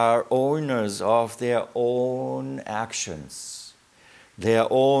beings are owners of their own actions, their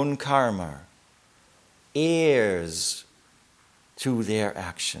own karma, heirs to their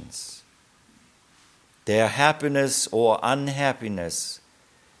actions. Their happiness or unhappiness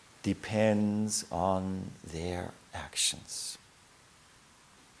depends on their actions.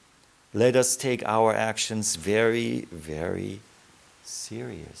 Let us take our actions very, very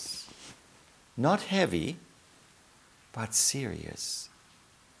serious. Not heavy, but serious.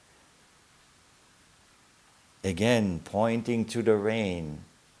 Again, pointing to the rain,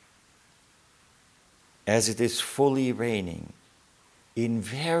 as it is fully raining, in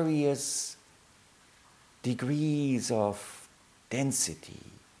various degrees of density.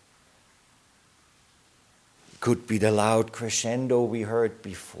 It could be the loud crescendo we heard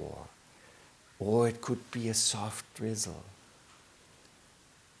before, or it could be a soft drizzle.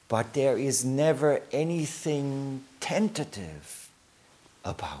 But there is never anything tentative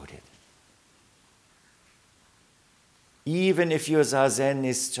about it. Even if your zazen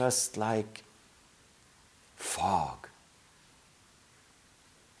is just like fog.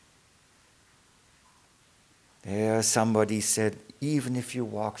 There somebody said, even if you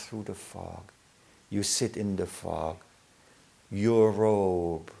walk through the fog, you sit in the fog, your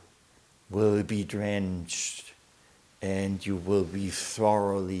robe will be drenched and you will be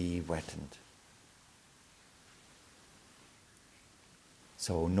thoroughly wetted.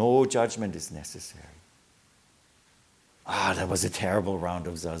 So no judgment is necessary. That was a terrible round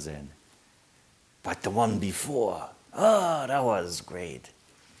of zazen. But the one before, that was great.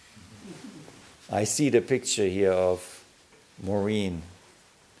 I see the picture here of Maureen,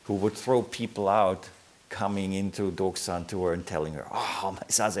 who would throw people out coming into Doksan to her and telling her, my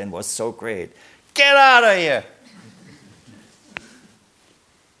zazen was so great. Get out of here!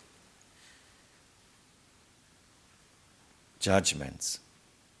 Judgments.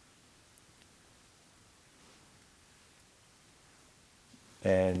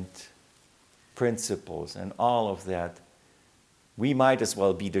 And principles and all of that, we might as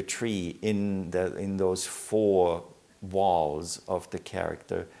well be the tree in those four walls of the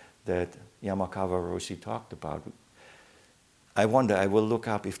character that Yamakawa Roshi talked about. I wonder, I will look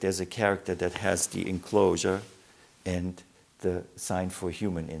up if there's a character that has the enclosure and the sign for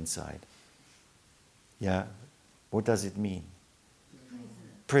human inside. Yeah? What does it mean?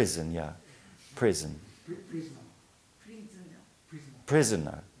 Prison, yeah. Prison.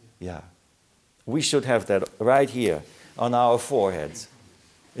 Prisoner, yeah. We should have that right here on our foreheads,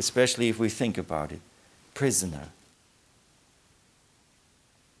 especially if we think about it. Prisoner.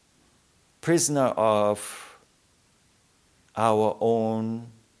 Prisoner of our own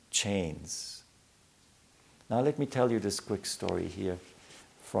chains. Now let me tell you this quick story here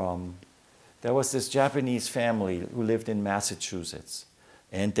there was this Japanese family who lived in Massachusetts,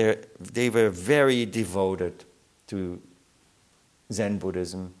 and they were very devoted to Zen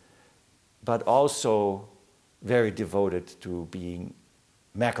Buddhism, but also very devoted to being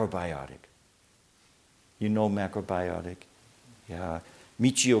macrobiotic. You know macrobiotic? Yeah.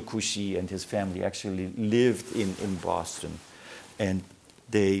 Michio Kushi and his family actually lived in Boston, and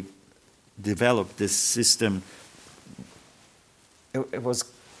they developed this system. It was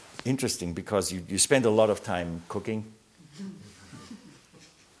interesting because you spend a lot of time cooking.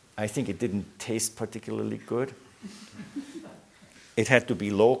 I think it didn't taste particularly good. It had to be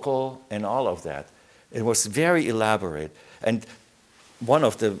local and all of that. It was very elaborate. And one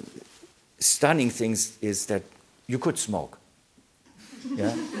of the stunning things is that you could smoke.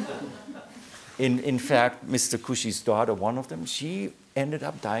 Yeah? In fact, Mr. Kushi's daughter, one of them, she ended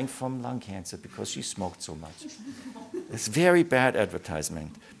up dying from lung cancer because she smoked so much. It's very bad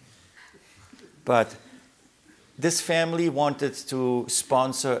advertisement. But this family wanted to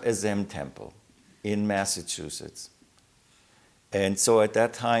sponsor a Zen temple in Massachusetts. And so at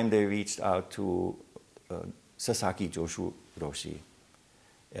that time, they reached out to Sasaki Joshu Roshi.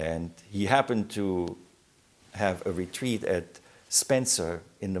 And he happened to have a retreat at Spencer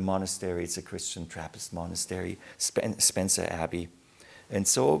in the monastery. It's a Christian Trappist monastery, Spencer Abbey. And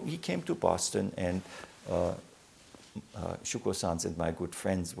so he came to Boston, and Shuko-sans and my good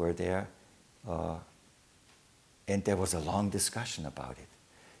friends were there. And there was a long discussion about it.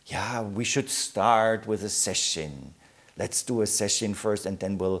 Yeah, we should start with a session. Let's do a session first, and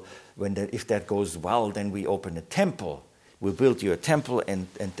then if that goes well, then we open a temple. we'll build you a temple, and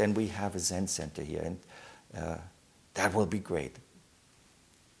then we have a Zen center here, and that will be great.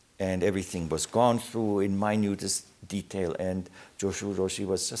 And everything was gone through in minutest detail, and Joshu Roshi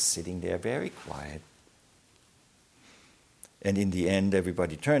was just sitting there very quiet. And in the end,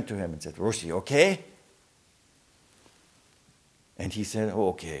 everybody turned to him and said, Roshi, okay? And he said, oh,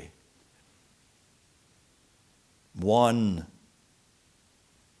 okay. One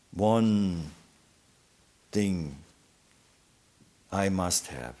thing I must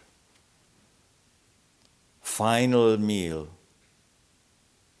have. Final meal.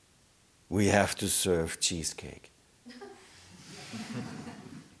 We have to serve cheesecake.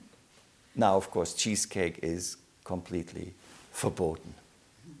 Now, of course, cheesecake is completely verboten.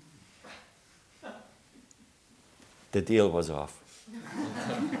 The deal was off.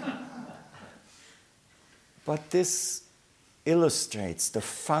 But this illustrates the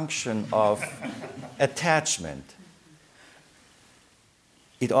function of attachment.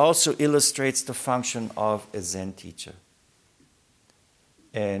 It also illustrates the function of a Zen teacher.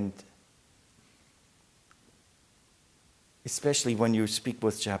 And especially when you speak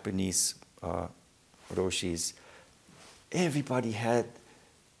with Japanese Roshis, everybody had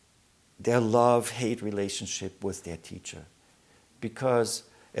their love-hate relationship with their teacher. Because,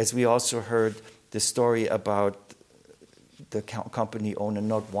 as we also heard the story about the company owner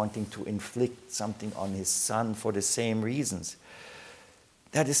not wanting to inflict something on his son for the same reasons,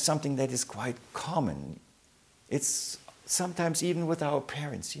 that is something that is quite common. It's sometimes even with our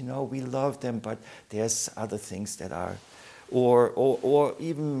parents, we love them, but there's other things that are, or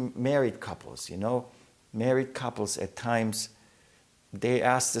even married couples, Married couples at times, they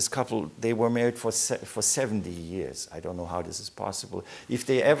asked this couple, they were married for 70 years. I don't know how this is possible. If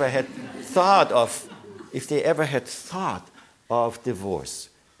they ever had thought of divorce,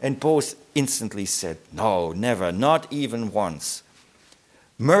 and both instantly said, no, never, not even once.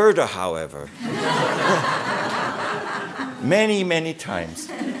 Murder, however, many, many times.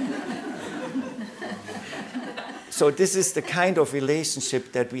 So this is the kind of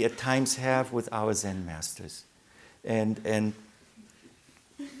relationship that we at times have with our Zen masters. And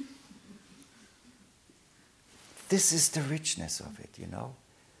this is the richness of it,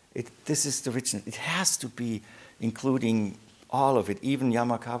 This is the richness. It has to be including all of it. Even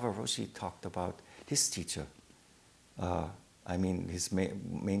Yamakawa Roshi talked about his teacher. His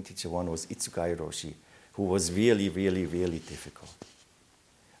main teacher one was Itsugai Roshi, who was really, really, really difficult.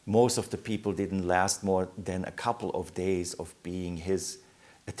 Most of the people didn't last more than a couple of days of being his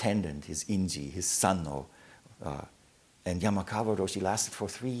attendant, his inji, his sanno. And Yamakawa Roshi lasted for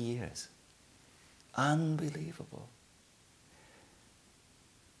 3 years. Unbelievable.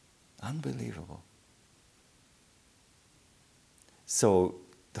 Unbelievable. So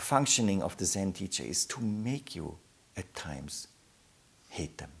the functioning of the Zen teacher is to make you, at times,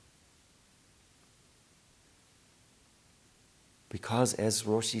 hate them. Because as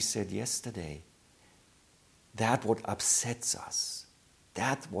Roshi said yesterday, that what upsets us,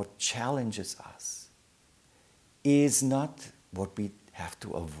 that what challenges us, is not what we have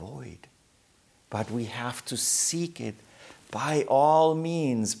to avoid, but we have to seek it by all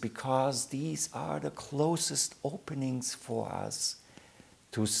means, because these are the closest openings for us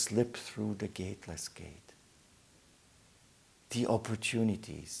to slip through the gateless gate. The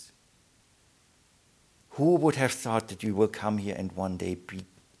opportunities. Who would have thought that you will come here and one day be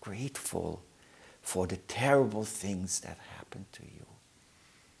grateful for the terrible things that happened to you?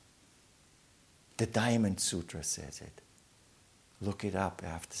 The Diamond Sutra says it. Look it up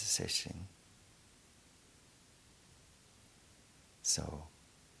after the session. So,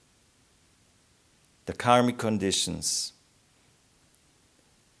 the karmic conditions,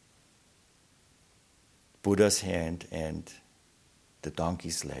 Buddha's hand and the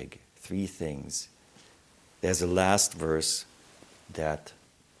donkey's leg, 3 things. There's a last verse that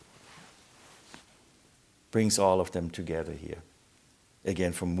brings all of them together here.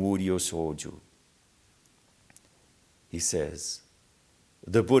 Again, from Muryo Soju. He says,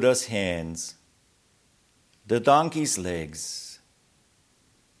 the Buddha's hands, the donkey's legs,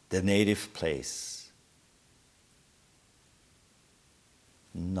 the native place,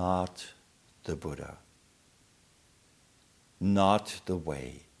 not the Buddha, not the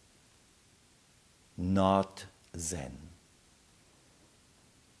way, not Zen.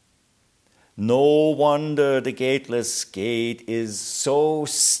 No wonder the gateless gate is so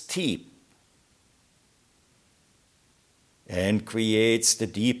steep and creates the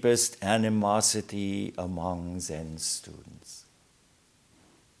deepest animosity among Zen students.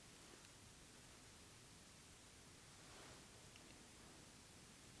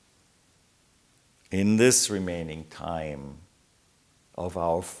 in this remaining time of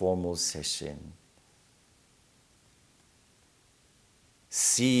our formal session,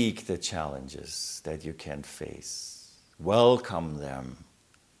 seek the challenges that you can face. Welcome them.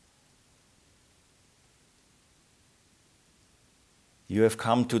 You have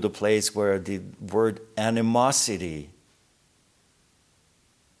come to the place where the word animosity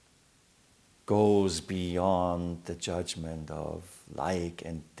goes beyond the judgment of like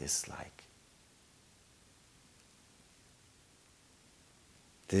and dislike.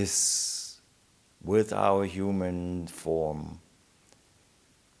 This, with our human form,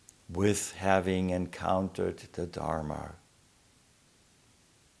 with having encountered the Dharma,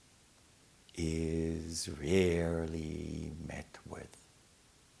 is rarely met with.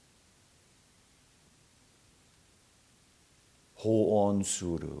 Hoon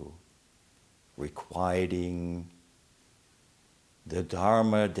Suru, requiting the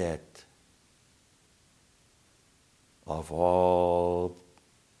Dharma debt of all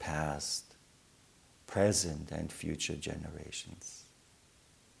past, present, and future generations.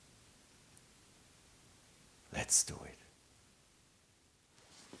 Let's do it.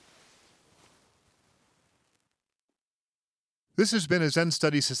 This has been a Zen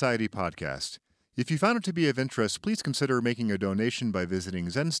Study Society podcast. If you found it to be of interest, please consider making a donation by visiting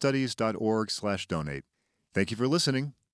zenstudies.org/donate. Thank you for listening.